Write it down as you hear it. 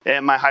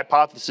And my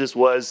hypothesis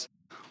was,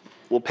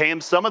 we'll pay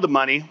him some of the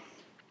money,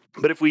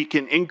 but if we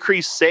can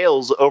increase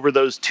sales over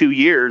those 2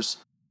 years,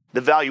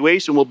 the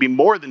valuation will be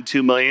more than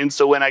 $2 million.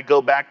 So when I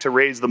go back to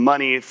raise the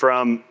money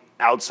from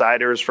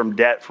outsiders, from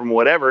debt, from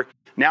whatever,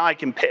 now I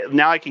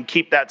can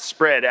keep that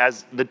spread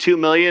as the $2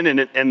 million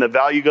and the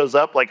value goes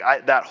up.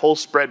 That whole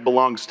spread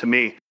belongs to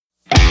me.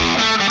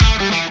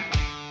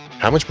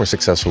 How much more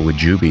successful would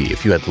you be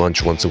if you had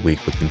lunch once a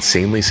week with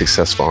insanely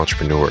successful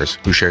entrepreneurs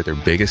who share their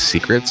biggest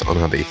secrets on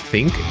how they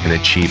think and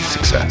achieve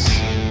success?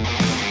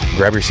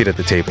 Grab your seat at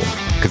the table,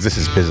 because this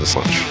is Business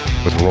Lunch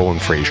with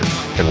Roland Frazier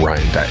and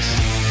Ryan Deiss.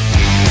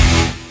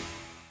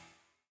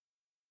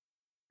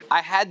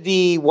 I had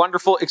the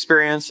wonderful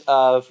experience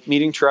of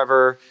meeting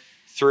Trevor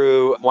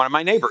through one of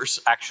my neighbors,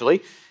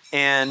 actually.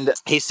 And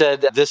he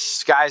said,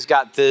 this guy's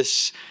got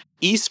this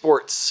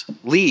esports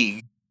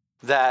league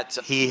that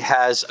he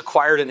has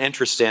acquired an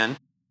interest in,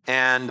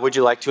 and would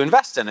you like to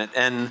invest in it?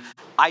 And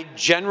I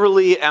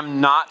generally am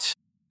not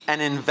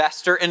an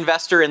investor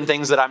in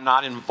things that I'm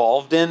not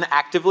involved in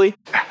actively,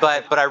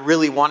 but I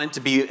really wanted to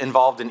be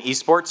involved in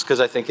esports because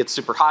I think it's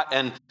super hot.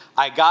 And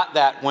I got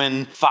that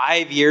when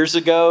 5 years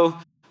ago,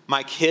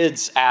 my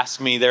kids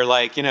asked me, they're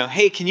like,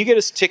 hey, can you get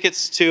us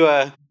tickets to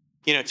an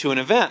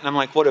event? And I'm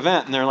like, what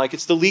event? And they're like,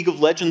 it's the League of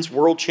Legends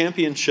World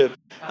Championship.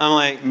 I'm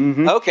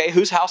like, okay,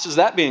 whose house is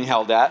that being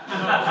held at?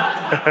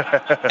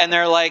 And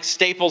they're like,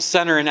 Staples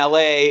Center in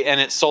LA, and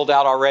it sold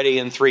out already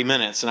in 3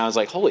 minutes. And I was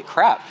like, holy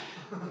crap,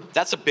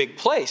 that's a big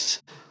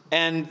place.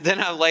 And then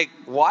I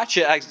watch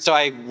it. So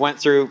I went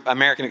through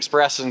American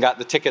Express and got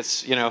the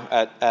tickets,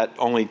 at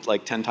only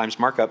 10 times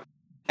markup.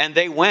 And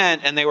they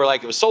went and they were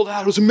like, it was sold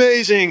out, it was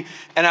amazing.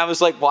 And I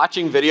was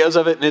watching videos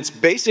of it, and it's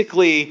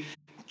basically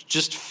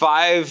just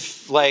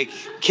 5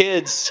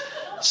 kids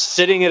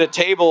sitting at a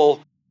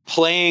table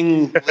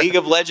playing League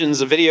of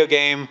Legends, a video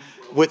game,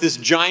 with this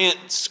giant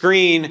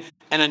screen,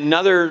 and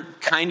another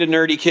kind of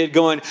nerdy kid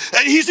going,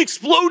 and he's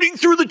exploding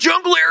through the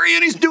jungle area,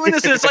 and he's doing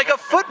this, and it's like a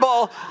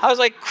football. I was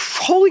like,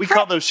 holy crap. We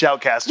call those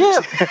shoutcasters.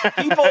 Yeah,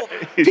 people,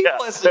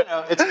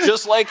 it's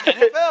just like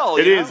NFL.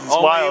 It is, it's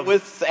only wild.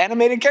 With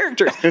animated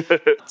characters.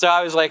 So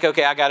I was like,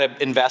 okay, I got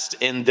to invest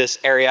in this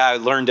area. I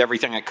learned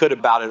everything I could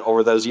about it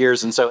over those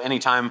years, and so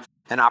anytime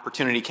an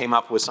opportunity came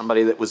up with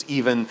somebody that was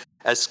even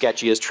as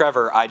sketchy as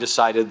Trevor, I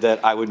decided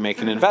that I would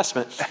make an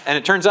investment. And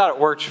it turns out it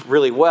worked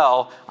really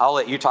well. I'll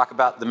let you talk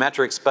about the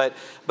metrics, but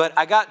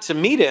I got to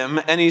meet him,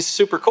 and he's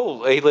super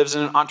cool. He lives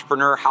in an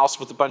entrepreneur house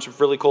with a bunch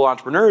of really cool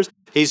entrepreneurs.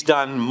 He's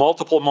done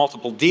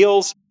multiple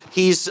deals.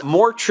 He's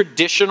more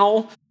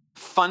traditional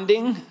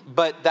funding,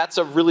 but that's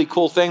a really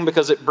cool thing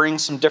because it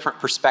brings some different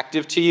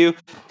perspective to you.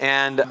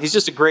 And he's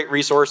just a great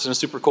resource and a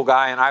super cool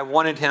guy. And I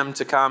wanted him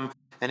to come,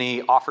 and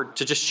he offered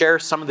to just share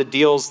some of the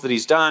deals that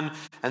he's done.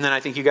 And then I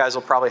think you guys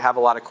will probably have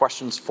a lot of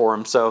questions for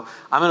him. So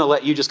I'm going to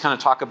let you just kind of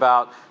talk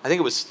about, I think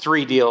it was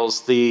 3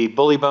 deals, the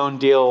Bully Bone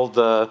deal,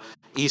 the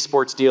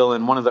esports deal,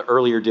 and one of the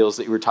earlier deals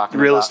that you were talking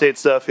about. Real estate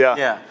stuff, yeah.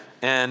 Yeah,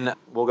 and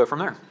we'll go from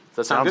there. Does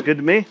that sound Sounds good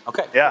to me.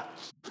 Okay. Yeah.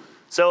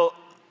 So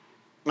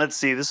let's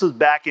see, this was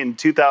back in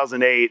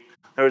 2008.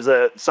 There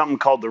was something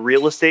called the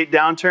real estate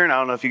downturn. I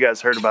don't know if you guys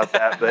heard about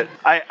that, but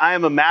I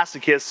am a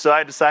masochist, so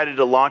I decided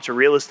to launch a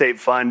real estate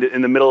fund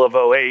in the middle of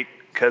 2008,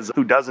 because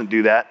who doesn't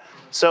do that?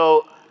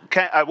 So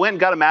I went and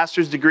got a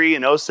master's degree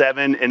in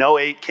 2007. In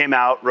 2008 came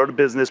out, wrote a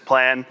business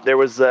plan. There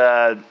was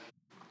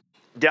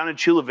down in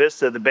Chula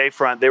Vista, the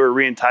Bayfront, they were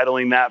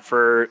re-entitling that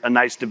for a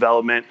nice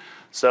development.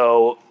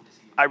 So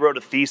I wrote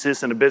a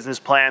thesis and a business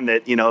plan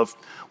that, if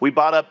we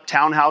bought up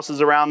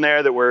townhouses around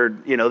there that were,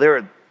 they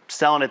were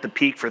selling at the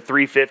peak for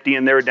 $350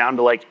 and they were down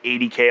to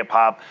 $80K a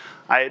pop.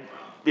 I,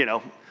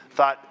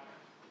 thought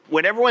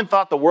when everyone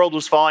thought the world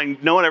was falling,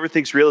 no one ever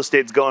thinks real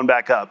estate's going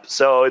back up.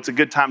 So it's a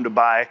good time to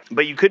buy,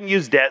 but you couldn't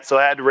use debt. So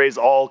I had to raise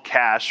all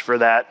cash for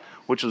that,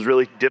 which was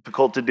really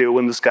difficult to do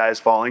when the sky is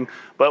falling,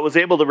 but was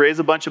able to raise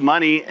a bunch of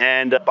money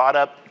and bought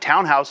up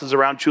townhouses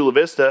around Chula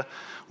Vista.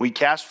 We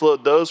cash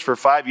flowed those for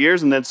 5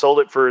 years and then sold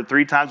it for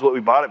 3 times what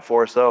we bought it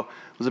for. So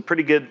it was a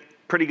pretty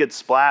good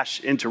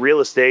splash into real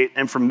estate.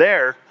 And from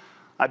there,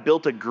 I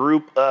built a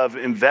group of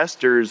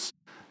investors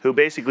who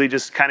basically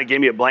just kind of gave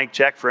me a blank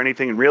check for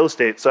anything in real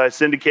estate. So I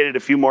syndicated a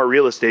few more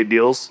real estate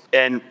deals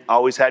and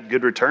always had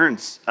good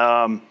returns.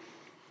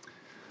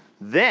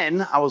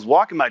 Then I was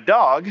walking my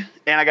dog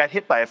and I got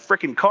hit by a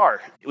freaking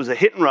car. It was a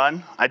hit and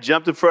run. I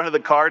jumped in front of the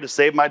car to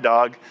save my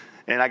dog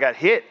and I got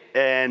hit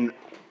and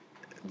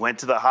went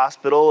to the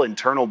hospital,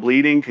 internal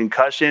bleeding,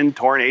 concussion,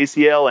 torn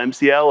ACL,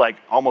 MCL,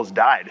 almost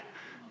died.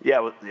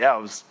 It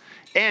was.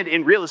 And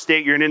in real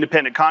estate, you're an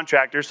independent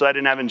contractor, so I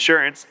didn't have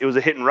insurance. It was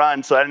a hit and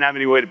run, so I didn't have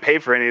any way to pay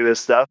for any of this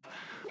stuff.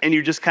 And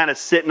you're just kind of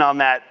sitting on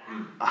that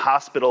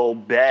hospital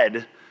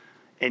bed,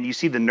 and you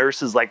see the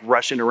nurses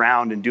rushing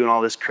around and doing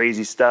all this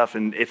crazy stuff.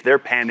 And if they're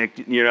panicked,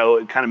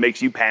 it kind of makes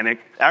you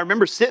panic. I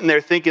remember sitting there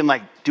thinking,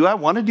 do I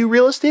want to do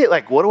real estate?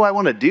 What do I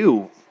want to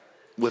do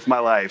with my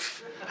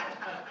life?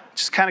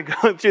 Just kind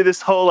of going through this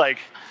whole,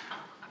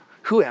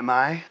 who am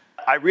I?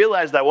 I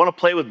realized I want to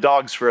play with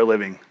dogs for a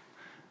living.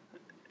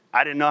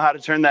 I didn't know how to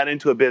turn that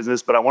into a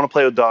business, but I want to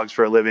play with dogs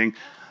for a living.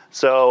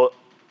 So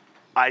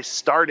I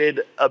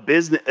started a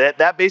business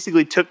that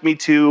basically took me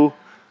to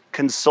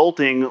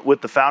consulting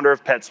with the founder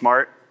of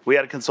PetSmart. We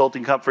had a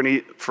consulting company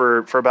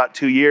for about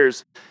 2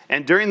 years.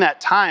 And during that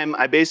time,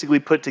 I basically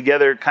put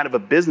together kind of a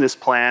business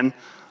plan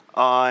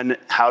on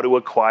how to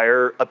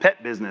acquire a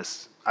pet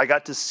business. I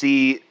got to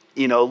see,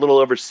 a little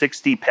over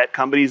 60 pet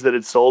companies that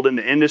had sold in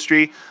the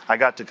industry. I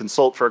got to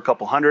consult for a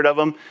couple hundred of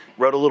them,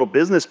 wrote a little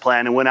business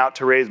plan, and went out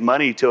to raise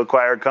money to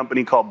acquire a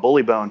company called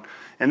Bullybone.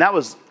 And that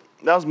was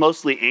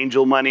mostly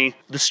angel money.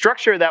 The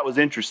structure of that was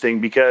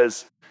interesting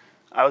because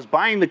I was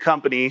buying the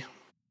company.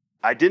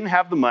 I didn't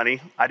have the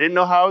money. I didn't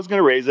know how I was going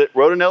to raise it.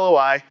 Wrote an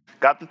LOI,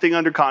 got the thing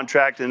under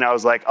contract, and I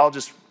was like, I'll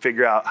just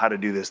figure out how to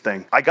do this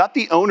thing. I got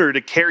the owner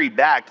to carry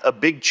back a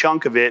big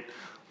chunk of it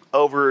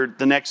over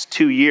the next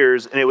 2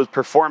 years, and it was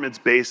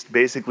performance-based,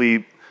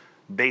 basically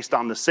based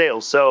on the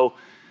sales. So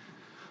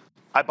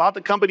I bought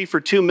the company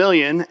for $2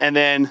 million, and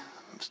then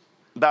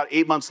about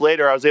 8 months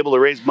later, I was able to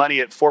raise money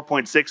at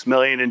 $4.6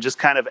 million, and just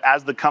kind of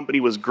as the company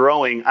was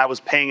growing, I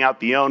was paying out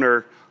the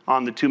owner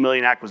on the $2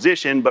 million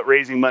acquisition, but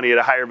raising money at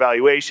a higher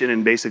valuation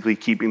and basically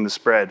keeping the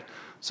spread.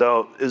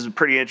 So it was a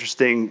pretty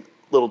interesting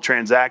little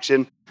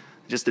transaction.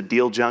 Just a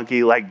deal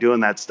junkie, like doing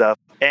that stuff.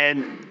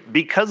 And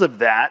because of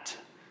that,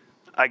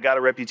 I got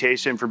a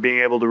reputation for being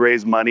able to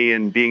raise money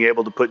and being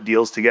able to put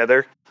deals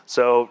together.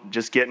 So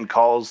just getting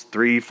calls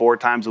 3-4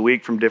 times a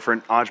week from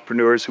different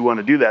entrepreneurs who want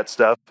to do that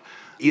stuff.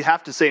 You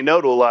have to say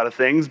no to a lot of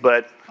things,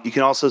 but you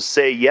can also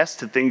say yes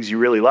to things you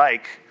really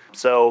like.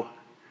 So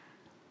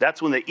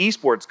that's when the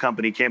esports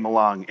company came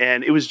along,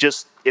 and it was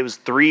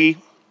 3,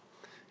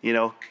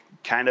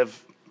 kind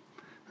of,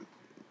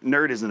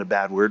 nerd isn't a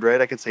bad word, right?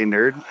 I could say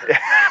nerd.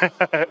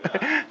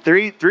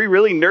 three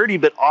really nerdy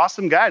but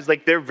awesome guys.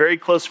 Like, they're very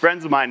close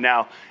friends of mine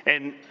now.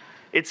 And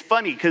it's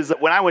funny because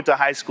when I went to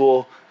high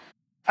school,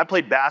 I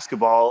played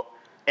basketball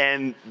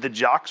and the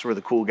jocks were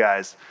the cool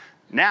guys.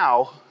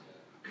 Now,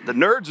 the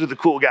nerds are the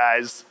cool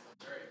guys,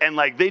 and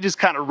like they just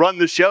kind of run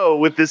the show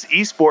with this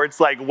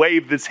esports like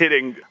wave that's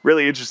hitting.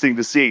 Really interesting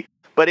to see.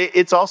 But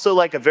it's also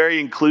like a very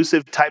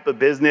inclusive type of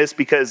business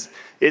because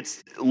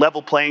it's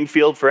level playing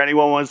field for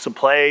anyone who wants to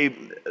play.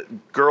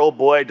 Girl,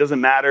 boy,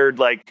 doesn't matter.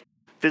 Like,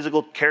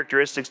 physical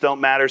characteristics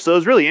don't matter. So it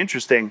was really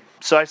interesting.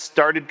 So I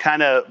started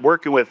kind of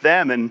working with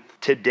them, and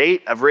to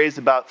date, I've raised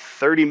about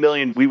 30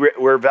 million.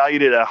 We're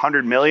valued at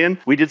 100 million.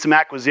 We did some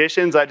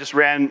acquisitions. I just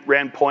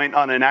ran point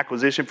on an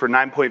acquisition for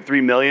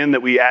 9.3 million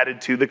that we added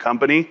to the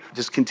company,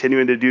 just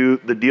continuing to do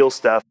the deal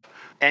stuff.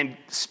 And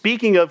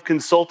speaking of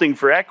consulting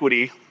for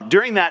equity,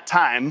 during that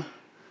time,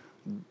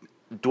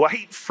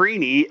 Dwight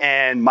Freeney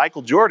and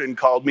Michael Jordan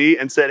called me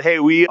and said, hey,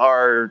 we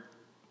are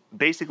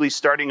basically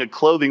starting a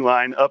clothing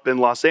line up in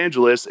Los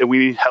Angeles and we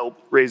need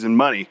help raising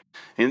money.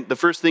 And the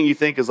first thing you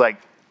think is like,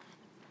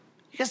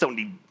 you guys don't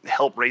need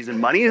help raising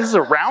money. This is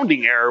a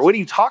rounding error. What are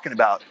you talking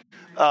about?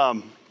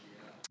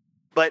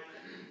 But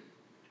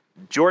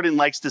Jordan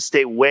likes to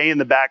stay way in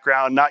the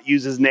background, not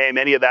use his name,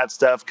 any of that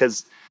stuff,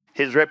 because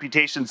his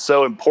reputation's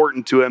so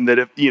important to him that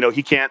if,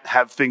 he can't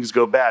have things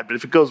go bad. But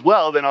if it goes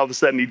well, then all of a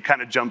sudden he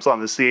kind of jumps on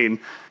the scene.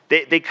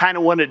 They kind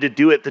of wanted to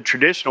do it the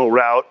traditional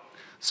route.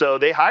 So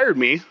they hired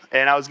me,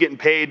 and I was getting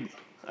paid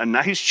a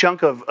nice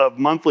chunk of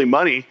monthly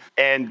money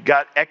and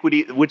got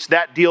equity, which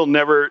that deal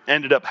never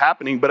ended up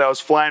happening. But I was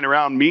flying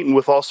around meeting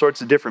with all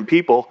sorts of different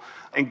people,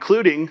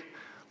 including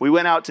we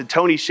went out to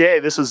Tony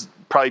Hsieh. This was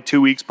probably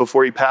 2 weeks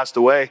before he passed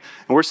away.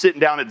 And we're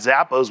sitting down at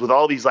Zappos with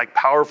all these like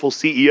powerful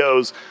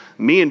CEOs,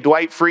 me and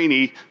Dwight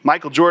Freeney,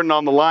 Michael Jordan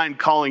on the line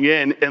calling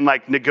in and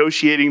like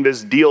negotiating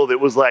this deal that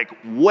was like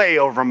way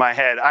over my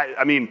head.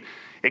 I mean,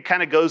 it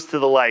kind of goes to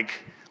the like,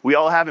 we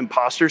all have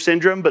imposter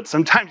syndrome, but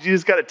sometimes you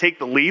just got to take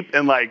the leap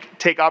and like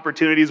take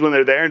opportunities when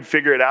they're there and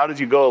figure it out as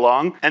you go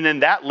along. And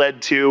then that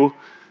led to,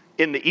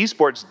 in the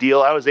esports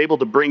deal, I was able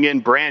to bring in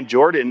Brand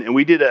Jordan, and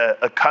we did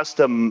a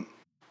custom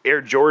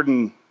Air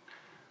Jordan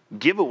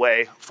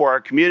giveaway for our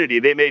community.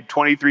 They made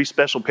 23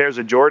 special pairs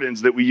of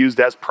Jordans that we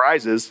used as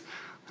prizes.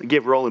 I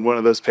gave Roland one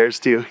of those pairs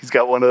too. He's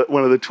got one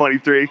of the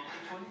 23.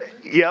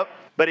 Yep.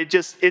 But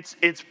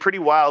it's pretty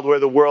wild where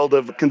the world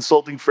of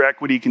consulting for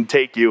equity can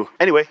take you.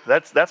 Anyway,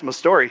 that's my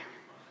story.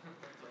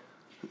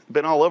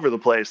 Been all over the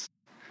place.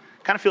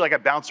 Kind of feel like I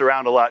bounce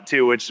around a lot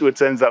too, which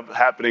ends up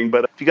happening.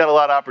 But if you got a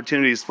lot of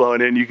opportunities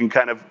flowing in, you can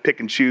kind of pick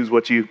and choose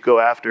what you go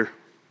after.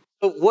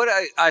 What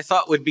I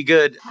thought would be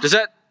good, does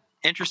that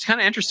kind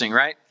of interesting,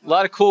 right? A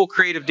lot of cool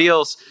creative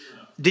deals.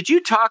 Did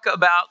you talk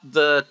about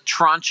the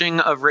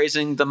tranching of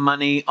raising the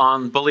money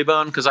on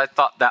Bullybone? Because I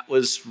thought that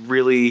was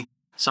really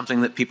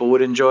something that people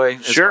would enjoy.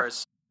 Sure.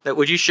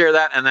 Would you share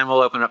that, and then we'll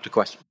open up to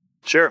questions?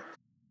 Sure.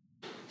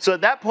 So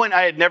at that point,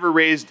 I had never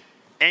raised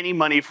any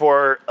money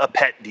for a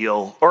pet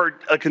deal or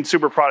a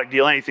consumer product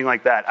deal, anything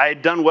like that. I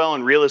had done well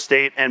in real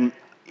estate, and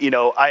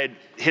I had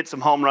hit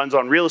some home runs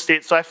on real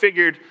estate. So I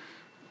figured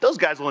those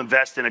guys will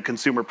invest in a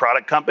consumer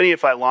product company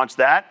if I launch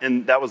that,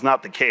 and that was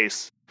not the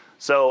case.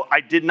 So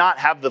I did not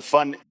have the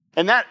fund,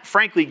 and that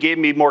frankly gave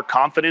me more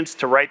confidence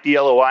to write the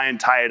LOI and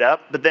tie it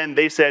up. But then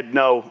they said,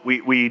 no,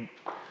 we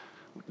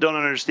don't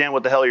understand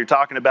what the hell you're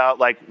talking about.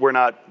 Like, we're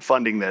not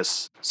funding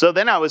this. So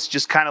then I was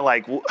just kind of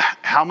like,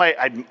 how am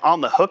I'm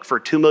on the hook for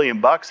 $2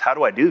 million? How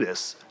do I do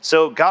this?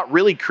 So got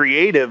really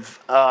creative.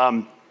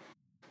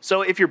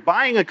 So if you're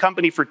buying a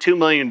company for $2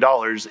 million,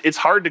 it's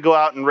hard to go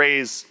out and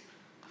raise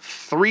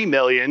 $3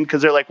 million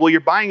because they're like, well, you're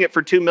buying it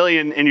for $2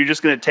 million and you're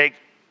just going to take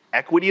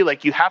equity.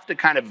 Like, you have to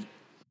kind of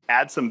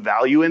add some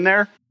value in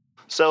there.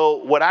 So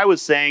what I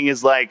was saying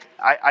is, like,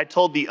 I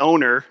told the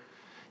owner,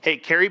 hey,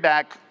 carry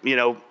back,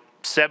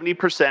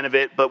 70% of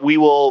it, but we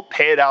will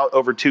pay it out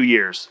over 2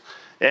 years.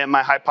 And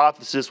my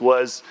hypothesis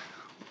was,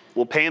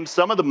 we'll pay him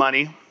some of the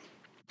money,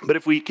 but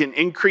if we can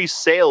increase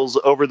sales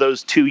over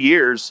those 2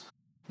 years,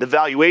 the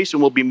valuation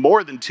will be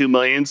more than $2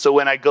 million. So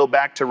when I go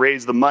back to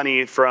raise the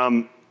money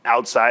from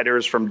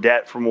outsiders, from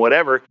debt, from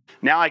whatever,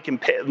 now I can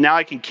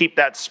keep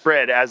that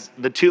spread as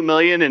the $2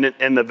 million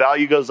and the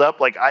value goes up.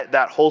 Like,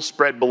 that whole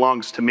spread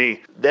belongs to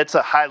me. That's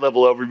a high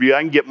level overview.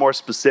 I can get more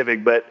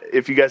specific, but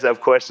if you guys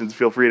have questions,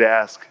 feel free to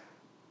ask.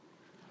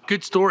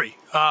 Good story.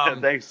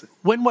 Thanks.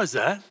 When was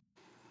that?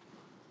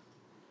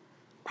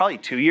 Probably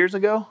 2 years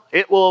ago.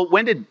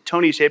 When did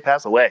Tony Hsieh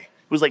pass away?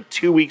 It was like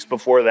 2 weeks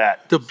before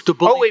that.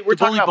 We're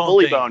talking about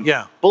Bully Bone.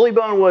 Yeah. Bully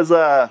Bone was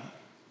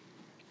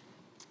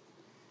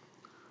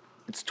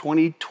it's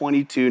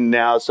 2022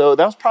 now. So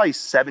that was probably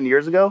 7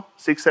 years ago,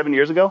 7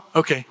 years ago.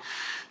 Okay.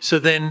 So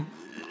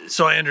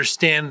I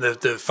understand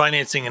the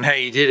financing and how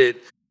you did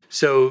it.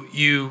 So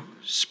you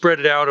spread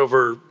it out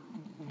over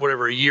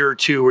whatever, a year or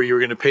two where you were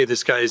going to pay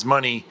this guy his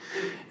money.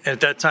 And at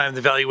that time,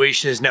 the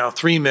valuation is now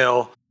 $3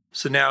 million.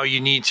 So now you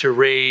need to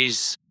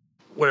raise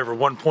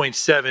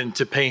 1.7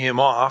 to pay him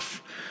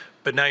off.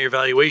 But now your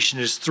valuation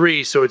is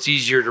 3, so it's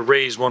easier to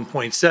raise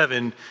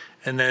 1.7.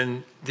 And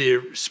then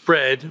the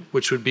spread,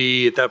 which would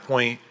be at that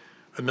point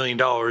 $1 million,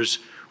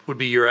 would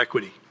be your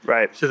equity.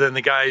 Right. So then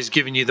the guys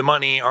giving you the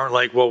money aren't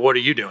like, well, what are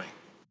you doing?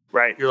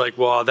 Right. You're like,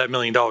 well, that $1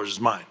 million is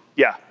mine.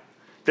 Yeah.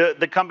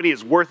 The company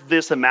is worth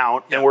this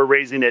amount, and we're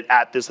raising it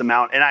at this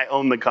amount, and I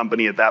own the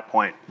company at that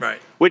point. Right.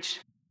 Which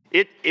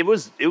it's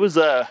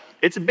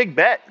a big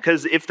bet,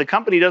 because if the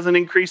company doesn't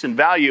increase in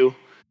value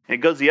and it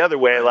goes the other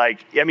way,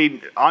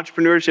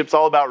 entrepreneurship's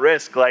all about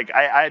risk. Like,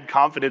 I had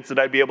confidence that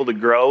I'd be able to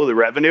grow the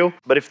revenue,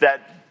 but if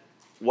that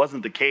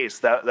wasn't the case,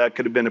 that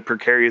could have been a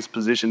precarious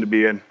position to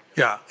be in.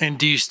 Yeah. And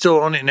do you still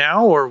own it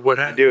now, or what?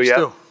 I do.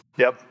 Yeah.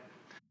 Yep.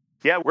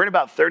 Yeah, we're in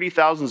about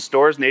 30,000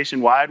 stores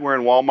nationwide. We're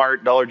in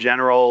Walmart, Dollar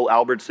General,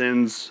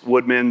 Albertsons,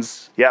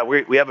 Woodman's. Yeah,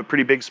 we have a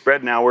pretty big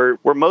spread now.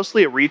 We're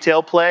mostly a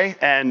retail play,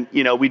 and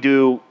we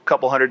do a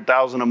couple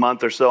 100,000 a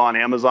month or so on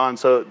Amazon,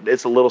 so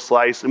it's a little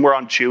slice, and we're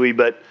on Chewy,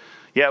 but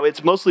yeah,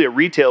 it's mostly a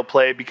retail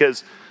play,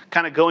 because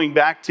kind of going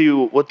back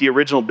to what the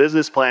original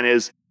business plan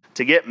is,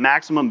 to get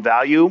maximum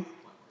value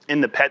in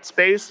the pet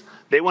space,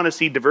 they want to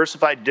see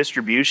diversified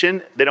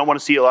distribution. They don't want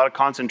to see a lot of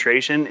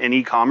concentration in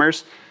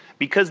e-commerce,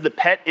 because the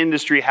pet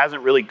industry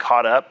hasn't really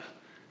caught up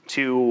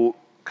to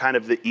kind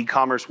of the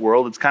e-commerce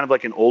world. It's kind of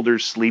like an older,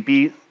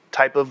 sleepy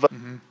type of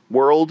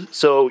world.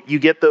 So you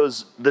get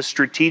the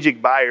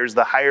strategic buyers,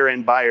 the higher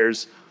end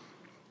buyers,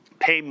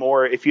 pay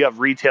more if you have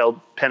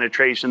retail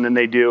penetration than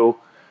they do,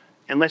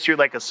 unless you're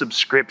like a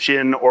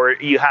subscription or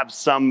you have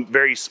some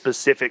very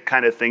specific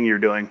kind of thing you're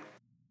doing.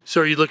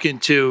 So are you looking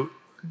to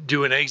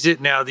do an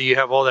exit now that you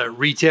have all that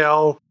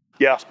retail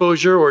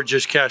exposure, or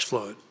just cash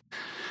flow it?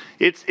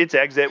 It's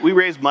exit. We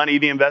raise money.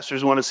 The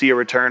investors want to see a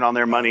return on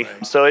their money.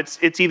 Right. So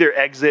it's either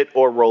exit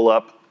or roll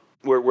up.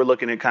 We're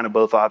looking at kind of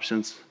both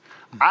options.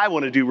 I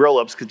want to do roll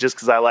ups just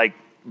because I like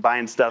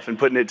buying stuff and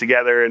putting it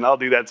together, and I'll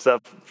do that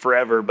stuff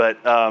forever. But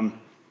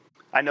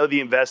I know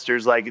the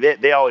investors, like,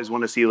 they always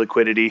want to see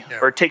liquidity,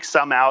 or take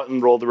some out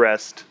and roll the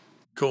rest.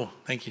 Cool.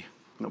 Thank you.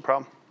 No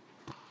problem.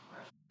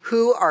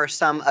 Who are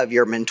some of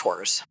your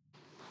mentors?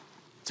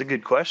 It's a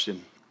good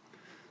question.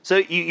 So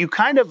you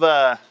kind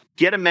of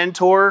get a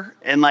mentor,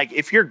 and like,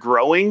 if you're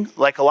growing,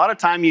 like, a lot of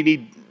time you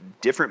need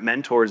different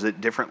mentors at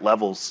different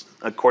levels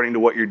according to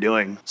what you're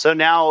doing. So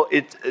now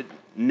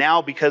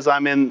because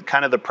I'm in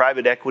kind of the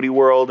private equity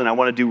world and I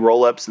want to do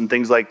roll-ups and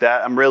things like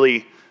that,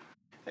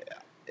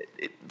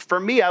 for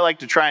me, I like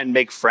to try and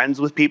make friends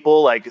with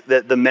people. Like,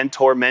 the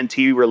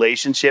mentor-mentee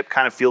relationship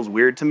kind of feels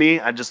weird to me.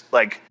 I just,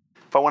 like,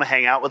 if I want to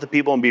hang out with the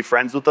people and be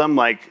friends with them,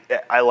 like,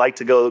 I like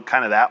to go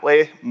kind of that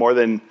way more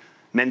than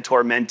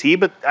mentor-mentee.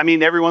 But I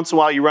mean, every once in a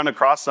while you run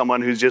across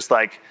someone who's just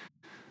like,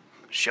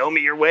 show me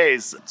your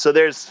ways.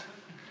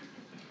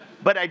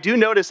 But I do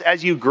notice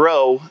as you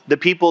grow, the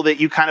people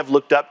that you kind of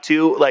looked up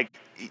to, like,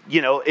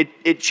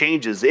 it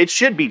changes. It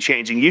should be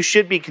changing. You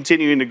should be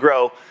continuing to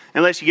grow,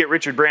 unless you get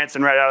Richard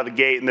Branson right out of the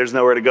gate and there's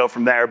nowhere to go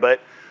from there. But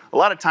a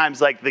lot of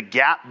times, like, the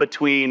gap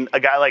between a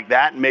guy like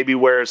that and maybe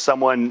where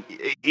someone,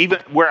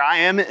 even where I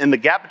am, and the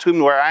gap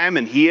between where I am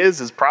and he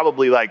is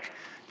probably like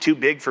too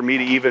big for me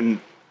to even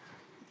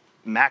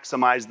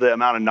maximize the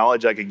amount of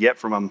knowledge I could get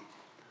from him,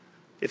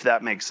 if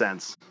that makes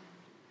sense.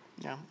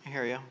 Yeah, I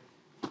hear you.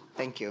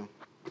 Thank you.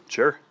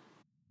 Sure.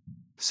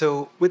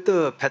 So with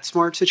the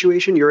PetSmart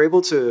situation, you're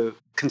able to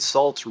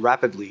consult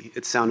rapidly,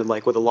 it sounded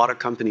like, with a lot of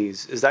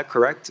companies. Is that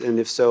correct? And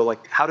if so,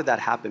 like, how did that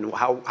happen?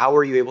 How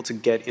were you able to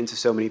get into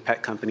so many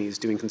pet companies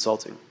doing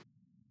consulting?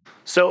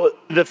 So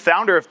the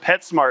founder of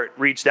PetSmart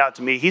reached out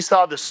to me. He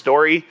saw the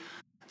story.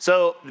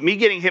 So me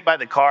getting hit by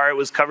the car, it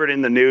was covered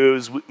in the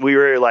news. We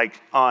were like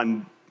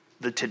on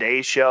the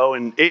Today Show,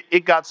 and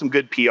it got some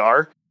good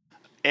PR.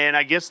 And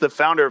I guess the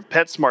founder of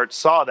PetSmart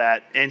saw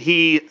that, and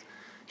he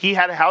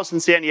had a house in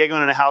San Diego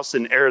and a house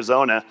in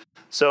Arizona.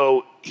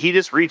 So he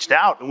just reached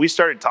out, and we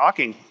started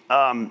talking.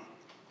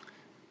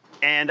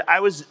 And I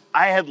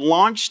had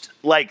launched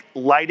like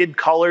lighted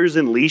collars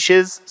and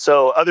leashes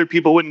so other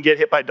people wouldn't get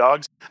hit by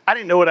dogs. I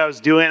didn't know what I was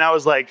doing. I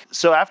was like,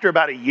 so after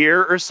about a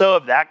year or so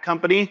of that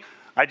company,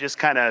 I just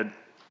kind of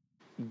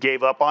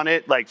gave up on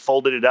it, like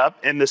folded it up.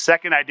 And the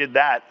second I did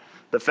that,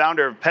 the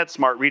founder of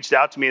PetSmart reached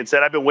out to me and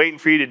said, I've been waiting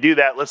for you to do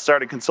that. Let's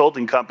start a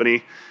consulting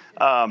company.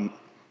 And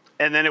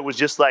then it was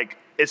just like,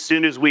 as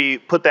soon as we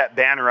put that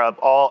banner up,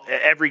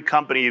 every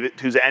company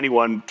who's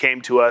anyone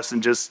came to us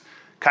and just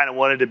kind of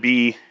wanted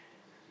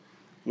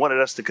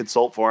us to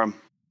consult for them.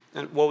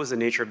 And what was the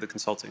nature of the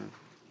consulting?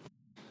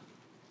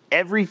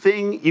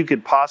 Everything you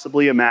could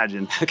possibly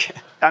imagine. Okay.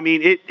 I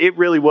mean, it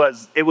really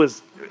was. It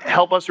was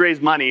help us raise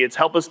money. It's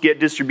help us get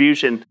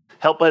distribution,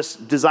 help us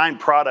design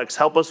products,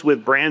 help us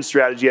with brand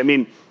strategy. I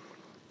mean,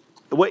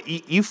 what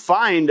you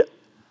find,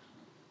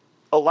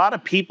 a lot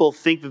of people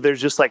think that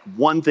there's just like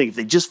one thing. If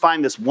they just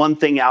find this one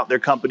thing out, their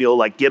company will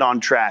like get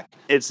on track.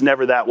 It's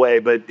never that way,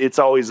 but it's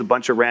always a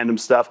bunch of random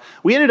stuff.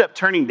 We ended up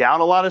turning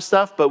down a lot of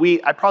stuff, but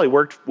I probably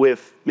worked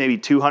with maybe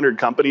 200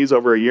 companies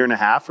over a year and a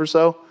half or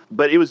so,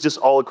 but it was just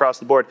all across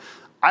the board.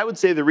 I would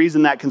say the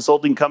reason that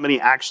consulting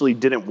company actually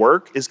didn't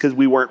work is because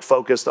we weren't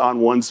focused on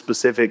one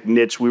specific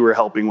niche we were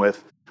helping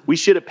with. We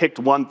should have picked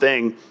one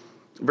thing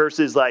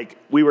versus like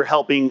we were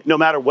helping no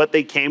matter what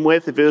they came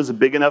with. If it was a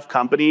big enough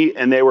company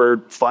and they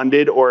were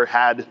funded or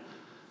had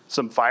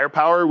some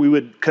firepower, we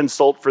would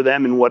consult for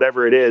them in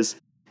whatever it is.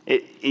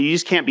 You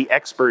just can't be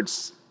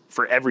experts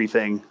for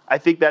everything. I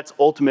think that's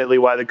ultimately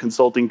why the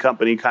consulting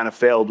company kind of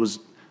failed, was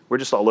we're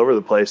just all over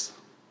the place.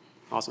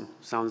 Awesome.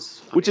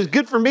 Sounds Which is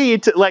good for me,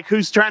 to like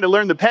who's trying to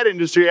learn the pet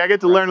industry. I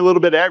get to learn a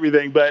little bit of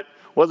everything, but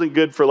wasn't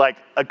good for like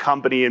a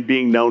company and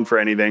being known for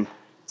anything.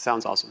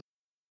 Sounds awesome.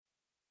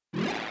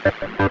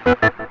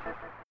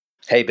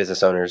 Hey,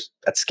 business owners.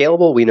 At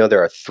Scalable, we know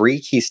there are 3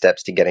 key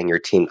steps to getting your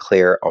team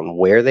clear on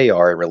where they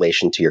are in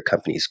relation to your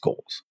company's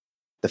goals.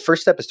 The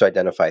first step is to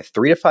identify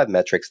 3 to 5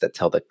 metrics that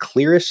tell the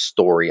clearest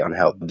story on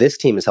how this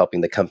team is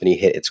helping the company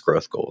hit its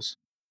growth goals.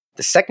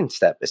 The second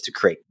step is to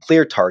create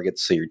clear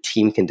targets so your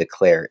team can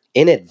declare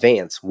in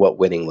advance what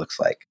winning looks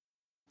like.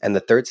 And the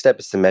third step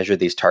is to measure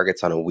these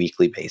targets on a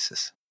weekly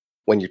basis.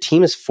 When your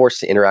team is forced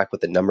to interact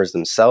with the numbers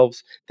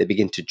themselves, they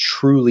begin to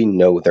truly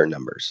know their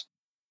numbers.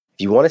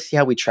 If you want to see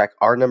how we track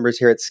our numbers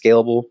here at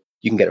Scalable,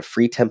 you can get a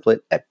free template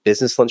at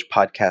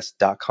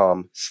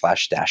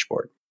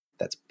businesslunchpodcast.com/dashboard.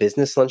 That's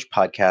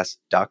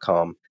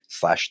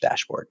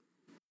businesslunchpodcast.com/dashboard.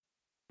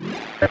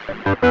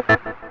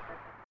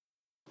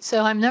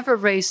 So I've never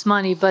raised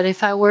money, but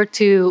if I were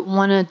to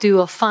want to do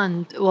a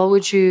fund, what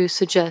would you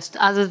suggest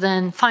other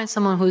than find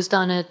someone who's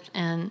done it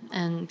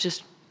and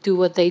just do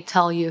what they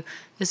tell you?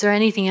 Is there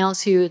anything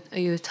else you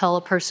tell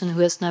a person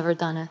who has never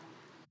done it?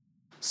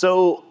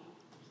 So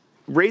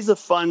raise a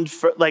fund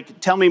for,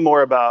 like, tell me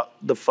more about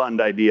the fund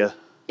idea.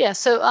 Yeah,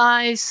 so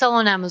I sell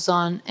on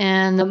Amazon,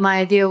 and my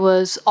idea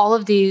was all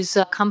of these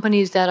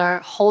companies that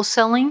are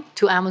wholesaling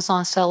to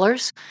Amazon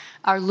sellers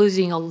are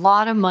losing a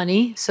lot of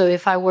money. So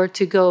if I were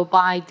to go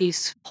buy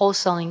these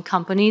wholesaling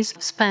companies,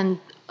 spend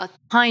a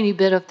tiny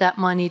bit of that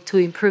money to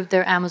improve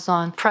their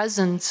Amazon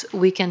presence,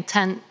 we can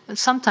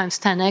sometimes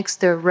 10x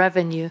their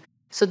revenue.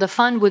 So the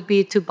fund would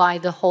be to buy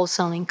the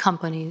wholesaling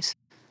companies.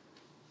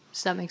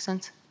 Does that make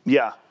sense?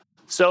 Yeah.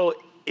 So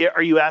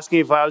are you asking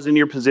if I was in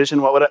your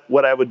position,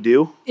 what I would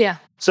do? Yeah.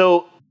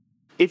 So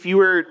if you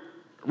were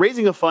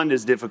raising a fund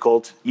is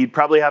difficult. You'd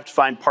probably have to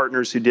find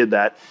partners who did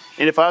that.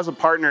 And if I was a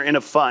partner in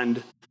a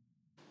fund,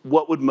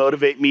 what would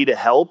motivate me to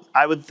help?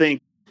 I would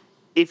think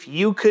if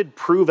you could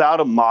prove out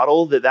a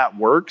model that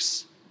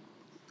works,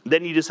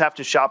 then you just have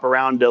to shop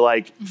around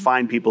to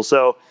find people.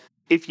 So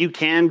if you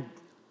can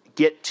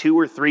get 2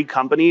 or 3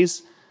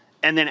 companies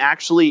and then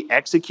actually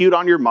execute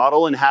on your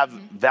model and have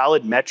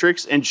valid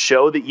metrics and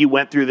show that you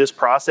went through this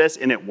process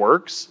and it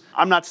works.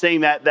 I'm not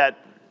saying that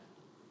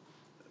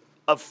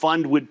a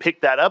fund would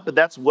pick that up, but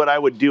that's what I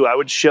would do. I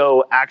would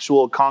show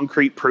actual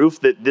concrete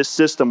proof that this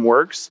system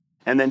works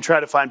and then try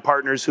to find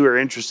partners who are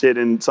interested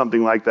in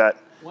something like that.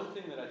 One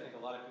thing that I think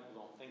a lot of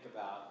people don't think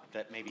about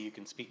that maybe you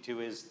can speak to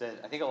is that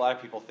I think a lot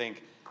of people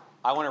think,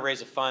 I want to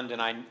raise a fund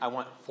and I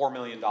want $4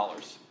 million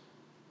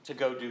to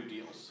go do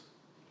deals.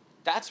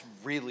 That's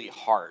really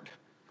hard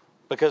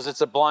because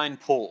it's a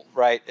blind pool,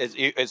 right?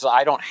 It's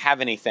I don't have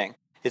anything.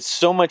 It's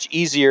so much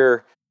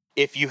easier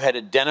if you had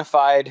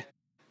identified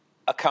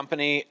a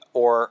company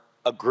or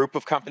a group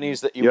of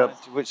companies that you Yep.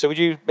 wanted to. So would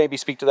you maybe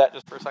speak to that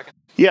just for a second?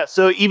 Yeah,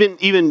 so even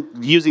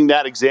using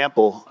that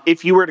example,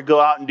 if you were to go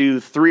out and do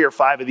 3 or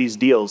 5 of these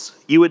deals,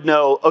 you would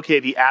know, okay,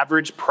 the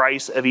average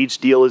price of each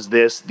deal is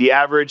this. The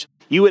average,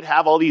 you would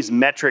have all these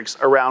metrics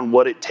around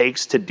what it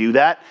takes to do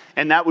that,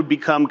 and that would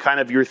become kind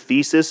of your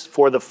thesis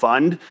for the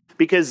fund.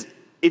 Because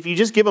if you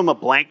just give them a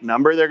blank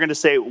number, they're going to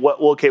say,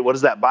 what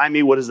does that buy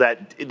me? What is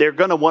that? They're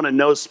going to want to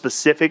know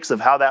specifics of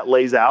how that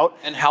lays out.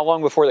 And how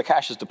long before the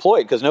cash is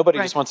deployed? Because nobody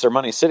just wants their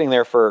money sitting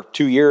there for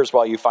 2 years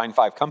while you find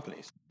 5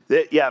 companies.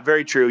 Yeah,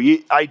 very true.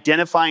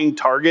 Identifying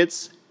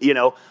targets,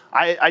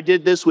 I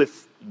did this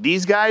with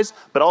these guys,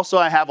 but also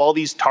I have all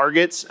these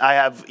targets. I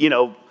have,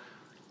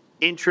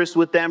 interest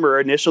with them or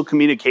initial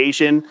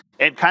communication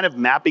and kind of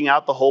mapping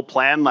out the whole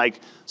plan.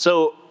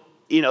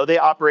 They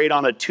operate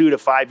on a 2 to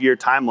 5 year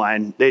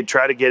timeline. They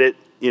try to get it,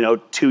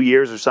 2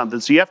 years or something.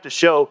 So you have to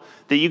show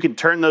that you can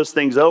turn those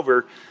things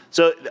over.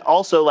 So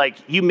also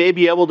you may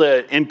be able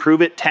to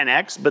improve it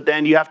 10x, but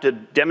then you have to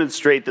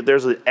demonstrate that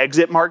there's an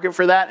exit market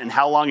for that and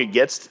how long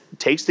it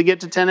takes to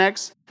get to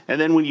 10x. And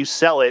then when you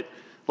sell it,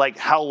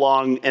 how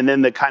long, and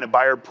then the kind of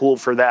buyer pool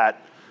for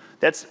that.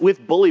 That's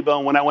with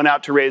Bullybone. When I went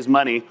out to raise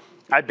money,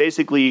 I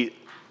basically,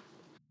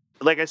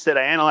 like I said,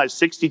 I analyzed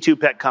 62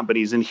 pet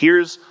companies, and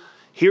here's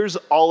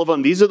all of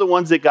them. These are the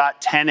ones that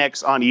got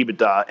 10x on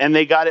EBITDA, and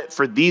they got it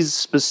for these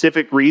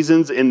specific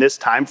reasons in this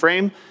time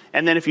frame.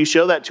 And then if you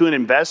show that to an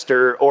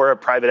investor or a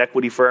private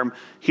equity firm,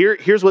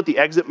 here's what the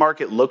exit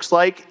market looks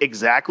like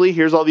exactly.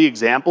 Here's all the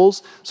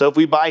examples. So if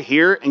we buy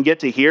here and get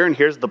to here, and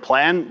here's the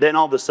plan, then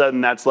all of a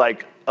sudden that's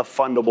like a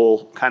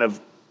fundable kind of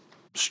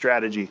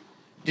strategy.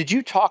 Did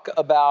you talk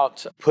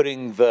about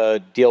putting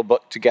the deal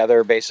book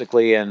together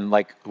basically and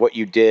what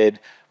you did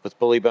with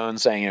Bullybone,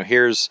 saying,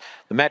 here's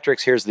the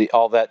metrics, here's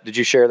all that? Did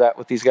you share that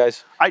with these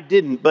guys? I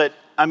didn't, but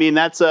I mean,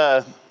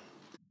 so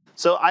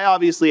I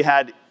obviously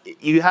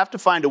you have to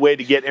find a way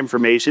to get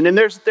information, and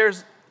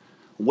there's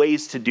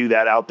ways to do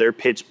that out there,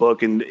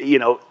 PitchBook, and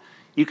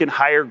you can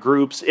hire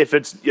groups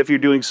if you're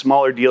doing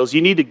smaller deals.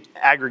 You need to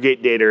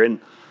aggregate data, and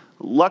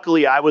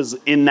luckily I was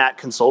in that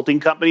consulting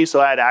company, so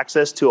I had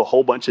access to a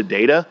whole bunch of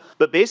data.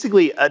 But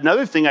basically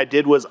another thing I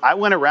did was I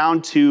went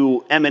around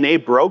to M&A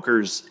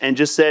brokers and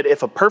just said,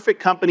 if a perfect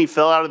company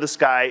fell out of the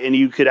sky and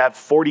you could have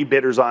 40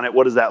 bidders on it,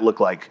 what does that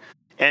look like?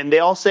 And they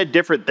all said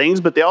different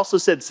things, but they also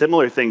said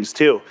similar things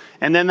too.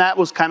 And then that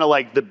was kind of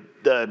like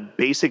the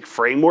basic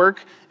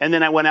framework. And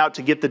then I went out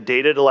to get the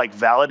data to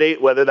validate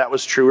whether that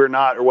was true or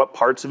not, or what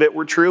parts of it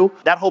were true.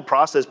 That whole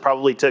process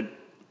probably took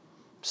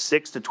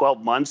 6 to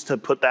 12 months to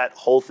put that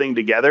whole thing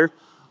together.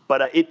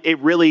 But it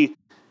really,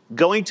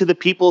 going to the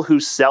people who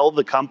sell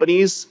the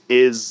companies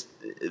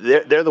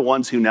they're the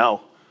ones who know.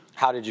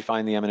 How did you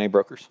find the M&A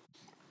brokers?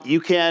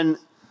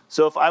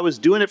 So if I was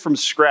doing it from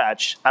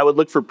scratch, I would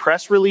look for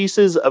press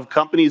releases of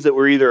companies that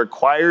were either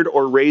acquired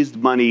or raised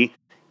money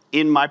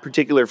in my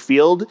particular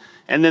field.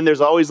 And then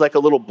there's always a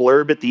little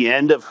blurb at the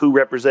end of who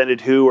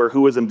represented who, or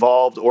who was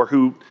involved, or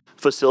who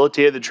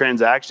facilitated the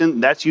transaction.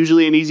 That's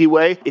usually an easy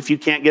way. If you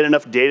can't get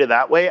enough data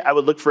that way, I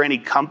would look for any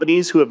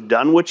companies who have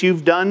done what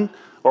you've done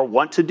or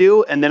want to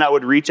do, and then I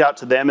would reach out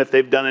to them if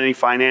they've done any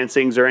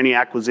financings or any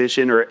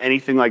acquisition or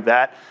anything like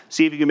that.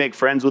 See if you can make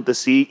friends with the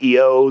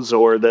CEOs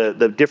or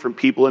the different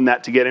people in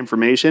that to get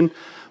information.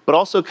 But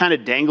also kind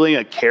of dangling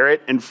a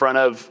carrot in front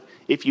of,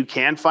 if you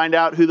can find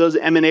out who those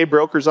M&A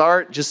brokers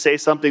are, just say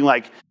something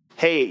like,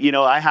 hey,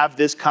 I have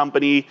this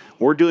company,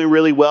 we're doing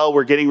really well,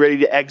 we're getting ready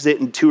to exit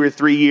in 2 or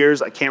 3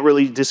 years. I can't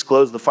really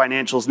disclose the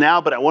financials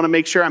now, but I want to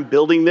make sure I'm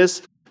building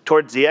this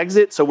towards the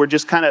exit. So we're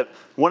just kind of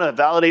want to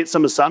validate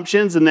some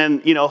assumptions, and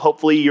then,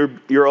 hopefully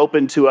you're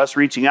open to us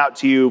reaching out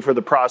to you for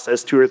the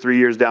process 2 or 3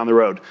 years down the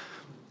road.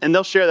 And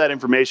they'll share that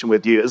information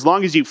with you, as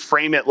long as you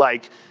frame it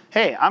like,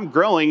 hey, I'm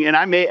growing and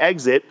I may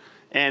exit,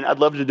 and I'd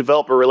love to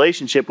develop a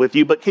relationship with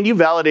you, but can you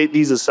validate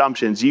these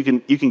assumptions? You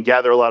can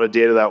gather a lot of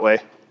data that way.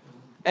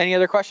 Any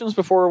other questions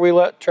before we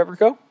let Trevor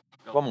go?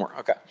 One more.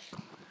 Okay.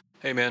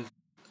 Hey, man.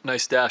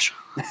 Nice dash.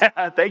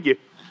 Thank you.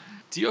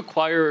 Do you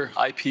acquire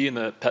IP in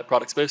the pet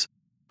product space?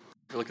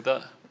 You look at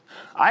that.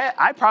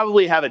 I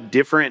probably have a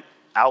different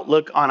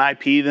outlook on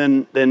IP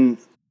than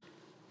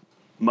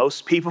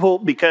most people,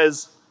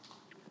 because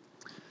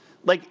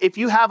if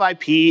you have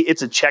IP,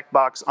 it's a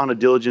checkbox on a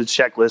diligence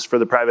checklist for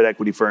the private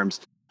equity firms.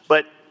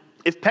 But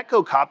if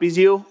Petco copies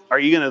you, are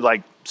you going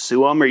to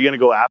sue them? Are you going to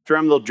go after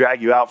them? They'll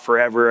drag you out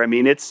forever. I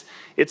mean, it's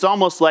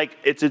almost like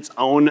it's its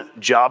own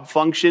job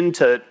function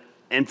to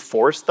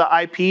enforce the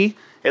IP,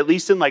 at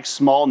least in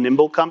small,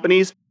 nimble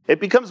companies. It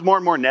becomes more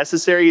and more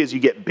necessary as you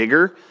get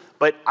bigger.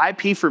 But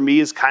IP for me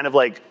is kind of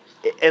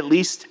at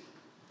least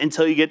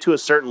until you get to a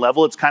certain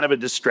level, it's kind of a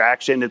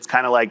distraction. It's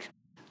kind of like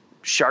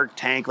Shark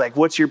Tank,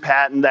 what's your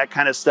patent, that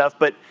kind of stuff.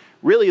 But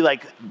really,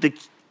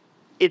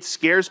 it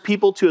scares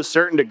people to a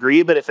certain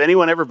degree, but if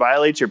anyone ever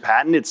violates your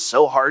patent, it's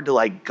so hard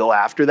to go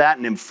after that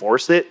and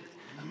enforce it.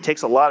 It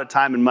takes a lot of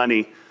time and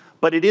money.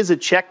 But it is a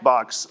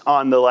checkbox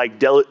on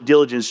the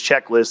diligence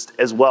checklist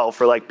as well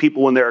for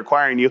people when they're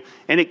acquiring you,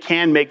 and it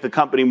can make the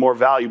company more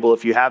valuable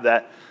if you have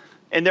that.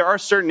 And there are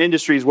certain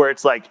industries where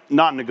it's like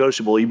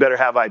non-negotiable. You better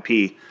have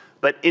IP.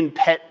 But in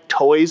pet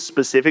toys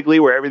specifically,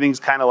 where everything's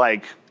kind of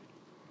like,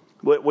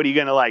 what are you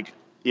gonna like,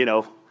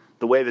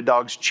 the way the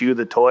dogs chew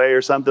the toy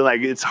or something?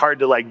 Like, it's hard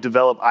to like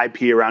develop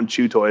IP around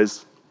chew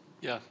toys.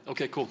 Yeah.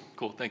 Okay. Cool.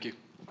 Thank you.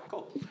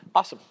 Cool.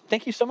 Awesome.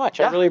 Thank you so much.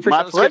 Yeah, I really appreciate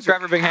it. my Let's give pleasure.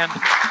 Trevor a big hand.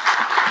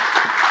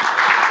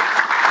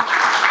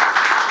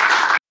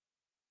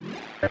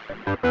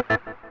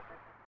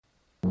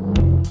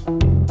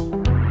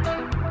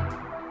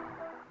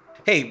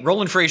 Hey,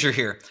 Roland Frazier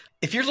here.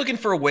 If you're looking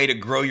for a way to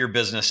grow your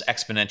business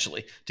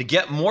exponentially, to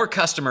get more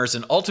customers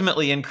and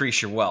ultimately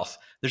increase your wealth,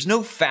 there's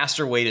no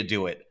faster way to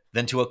do it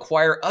than to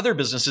acquire other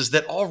businesses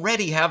that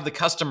already have the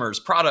customers,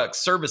 products,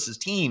 services,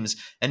 teams,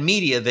 and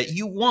media that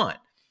you want.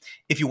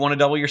 If you want to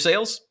double your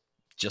sales,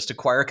 just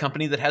acquire a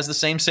company that has the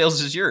same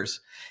sales as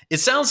yours. It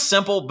sounds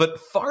simple, but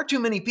far too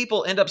many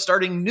people end up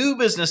starting new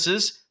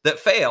businesses that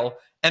fail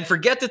and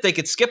forget that they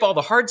could skip all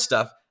the hard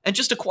stuff and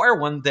just acquire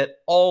one that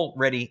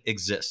already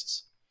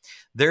exists.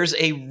 There's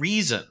a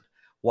reason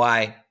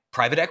why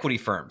private equity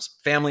firms,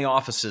 family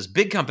offices,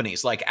 big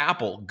companies like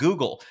Apple,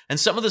 Google, and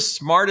some of the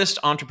smartest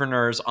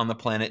entrepreneurs on the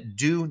planet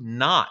do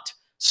not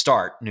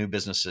start new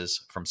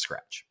businesses from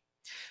scratch.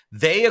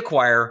 They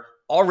acquire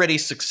already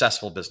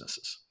successful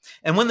businesses.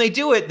 And when they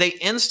do it, they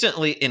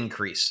instantly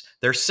increase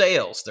their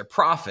sales, their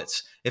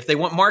profits. If they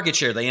want market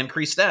share, they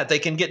increase that. They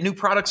can get new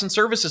products and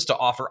services to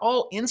offer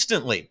all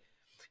instantly.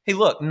 Hey,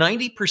 look,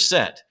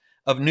 90%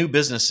 of new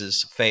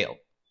businesses fail.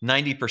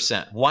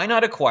 90%. Why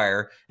not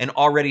acquire an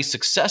already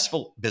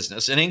successful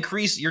business and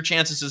increase your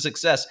chances of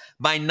success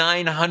by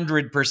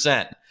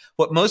 900%?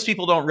 What most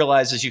people don't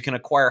realize is you can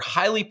acquire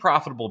highly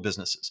profitable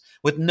businesses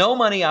with no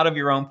money out of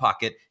your own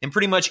pocket in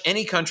pretty much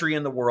any country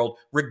in the world,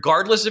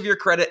 regardless of your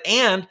credit,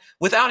 and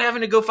without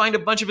having to go find a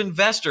bunch of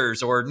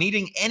investors or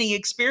needing any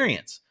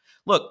experience.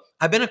 Look,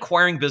 I've been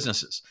acquiring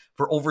businesses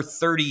for over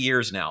 30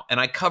 years now, and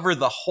I cover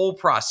the whole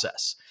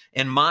process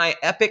in my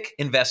Epic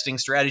investing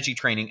strategy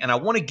training, and I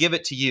want to give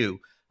it to you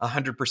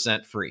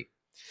 100% free.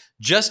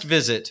 Just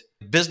visit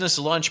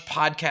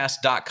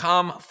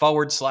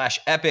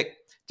businesslunchpodcast.com/epic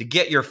to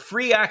get your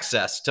free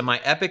access to my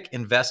Epic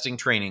investing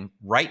training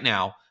right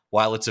now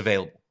while it's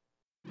available.